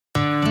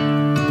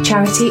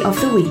Charity of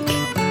the Week.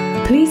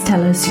 Please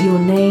tell us your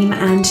name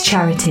and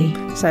charity.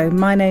 So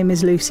my name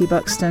is Lucy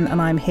Buxton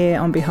and I'm here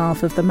on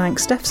behalf of the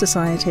Manx Deaf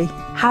Society.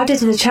 How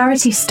did the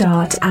charity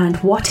start and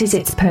what is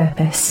its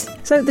purpose?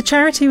 So the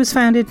charity was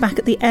founded back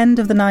at the end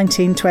of the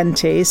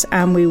 1920s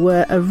and we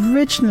were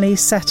originally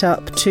set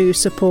up to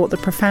support the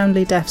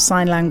profoundly deaf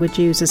sign language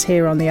users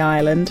here on the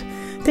island.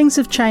 Things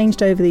have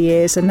changed over the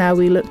years and now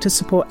we look to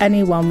support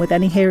anyone with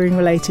any hearing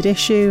related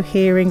issue,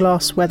 hearing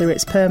loss, whether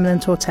it's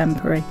permanent or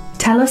temporary.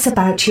 Tell us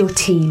about your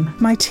team.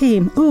 My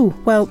team?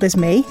 Well, there's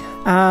me.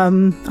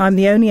 I'm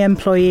the only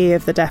employee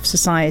of the Deaf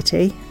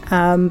Society,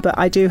 but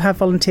I do have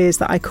volunteers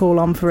that I call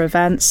on for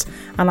events,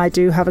 and I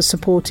do have a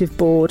supportive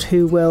board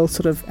who will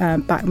sort of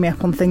back me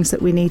up on things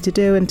that we need to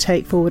do and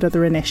take forward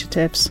other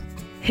initiatives.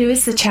 Who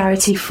is the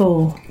charity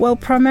for? Well,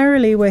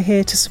 primarily we're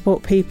here to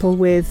support people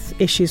with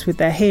issues with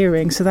their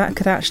hearing, so that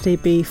could actually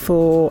be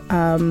for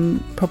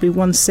probably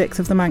 1/6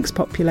 of the Manx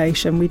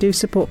population. We do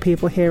support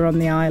people here on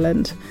the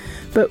island,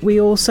 but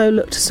we also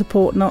look to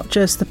support not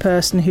just the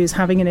person who's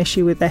having an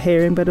issue with their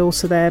hearing, but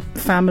also their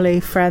family,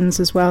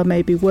 friends as well,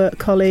 maybe work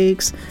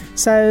colleagues.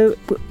 So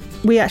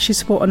we actually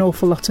support an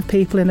awful lot of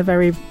people in a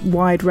very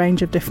wide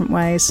range of different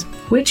ways.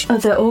 Which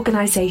other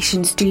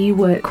organisations do you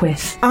work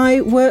with?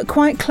 I work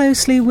quite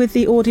closely with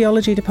the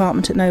audiology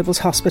department at Nobles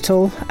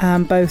Hospital,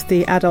 both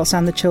the adults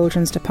and the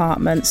children's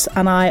departments,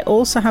 and I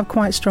also have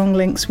quite strong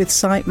links with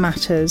Sight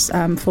Matters,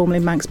 formerly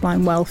Manx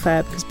Blind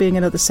Welfare, because being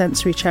another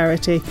sensory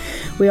charity,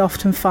 we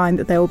often find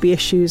that there will be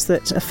issues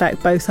that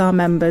affect both our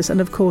members,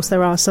 and of course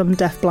there are some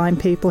deaf-blind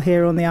people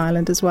here on the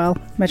island as well.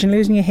 Imagine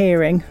losing your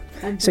hearing.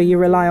 So you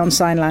rely on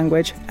sign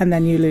language and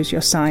then you lose your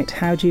sight.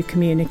 How do you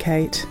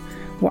communicate?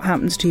 What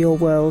happens to your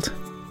world?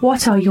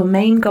 What are your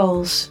main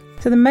goals?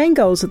 So the main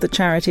goals of the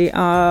charity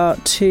are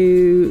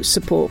to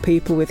support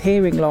people with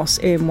hearing loss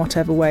in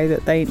whatever way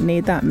that they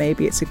need that.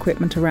 Maybe it's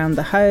equipment around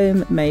the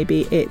home,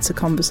 maybe it's a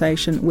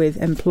conversation with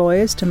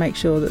employers to make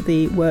sure that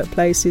the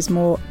workplace is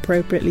more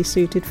appropriately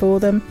suited for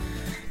them.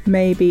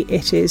 Maybe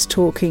it is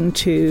talking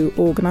to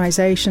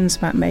organisations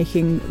about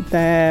making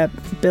their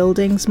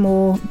buildings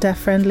more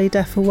deaf-friendly,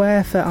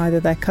 deaf-aware for either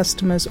their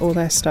customers or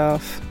their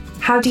staff.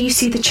 How do you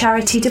see the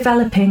charity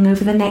developing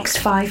over the next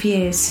 5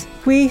 years?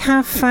 We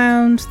have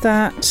found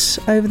that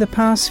over the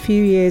past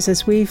few years,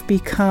 as we've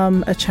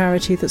become a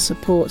charity that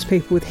supports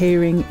people with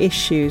hearing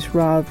issues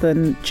rather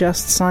than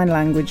just sign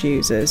language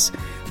users,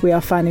 we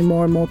are finding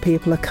more and more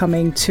people are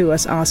coming to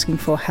us asking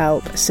for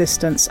help,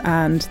 assistance,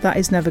 and that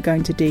is never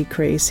going to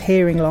decrease.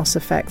 Hearing loss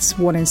affects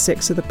 1 in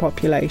 6 of the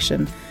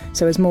population.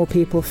 So as more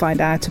people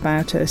find out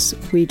about us,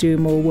 we do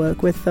more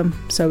work with them.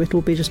 So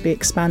it'll just be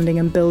expanding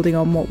and building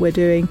on what we're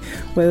doing,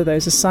 whether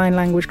those are sign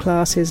language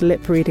classes,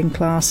 lip reading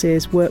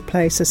classes,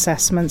 workplace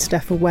assessments,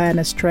 deaf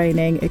awareness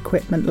training,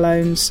 equipment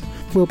loans.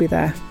 We'll be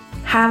there.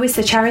 How is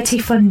the charity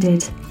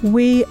funded?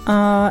 We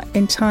are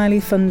entirely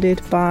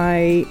funded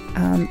by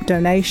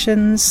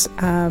donations,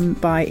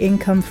 by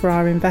income for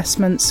our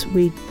investments.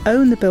 We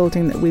own the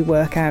building that we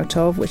work out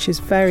of, which is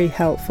very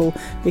helpful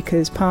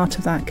because part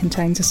of that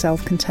contains a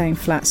self-contained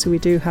flat, so we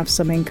do have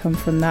some income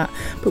from that.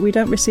 But we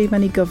don't receive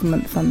any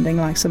government funding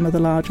like some of the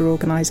larger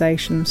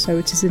organisations, so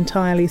it is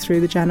entirely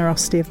through the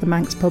generosity of the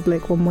Manx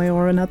public one way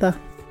or another.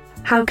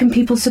 How can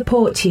people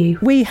support you?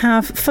 We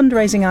have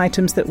fundraising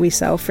items that we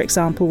sell. For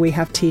example, we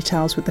have tea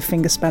towels with the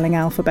fingerspelling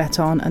alphabet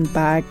on and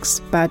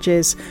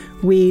badges.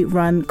 We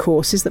run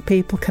courses that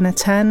people can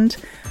attend.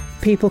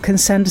 People can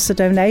send us a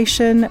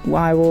donation.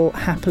 I will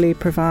happily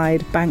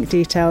provide bank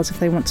details if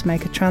they want to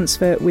make a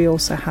transfer. We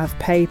also have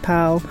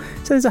PayPal.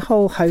 So there's a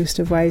whole host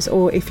of ways.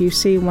 Or if you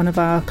see one of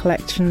our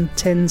collection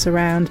tins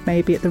around,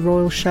 maybe at the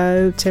Royal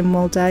Show,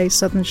 Tynwald Day,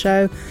 Southern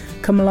Show,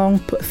 come along,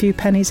 put a few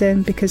pennies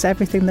in, because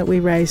everything that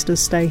we raise does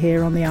stay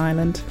here on the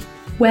island.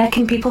 Where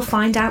can people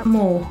find out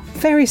more?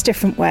 Various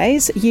different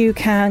ways. You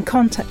can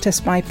contact us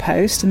by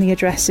post, and the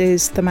address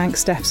is the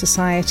Manx Deaf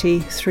Society,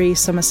 3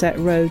 Somerset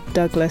Road,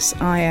 Douglas,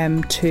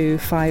 IM2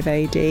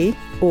 5AD,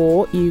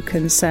 or you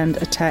can send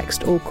a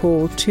text or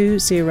call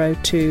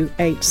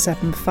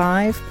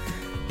 202875.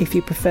 If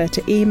you prefer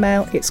to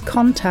email, it's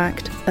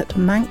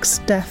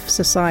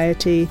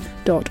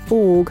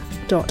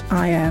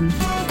contact@manxdeafsociety.org.im.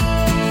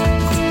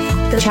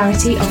 The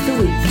Charity of the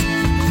Week.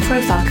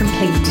 Profile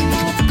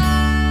complete.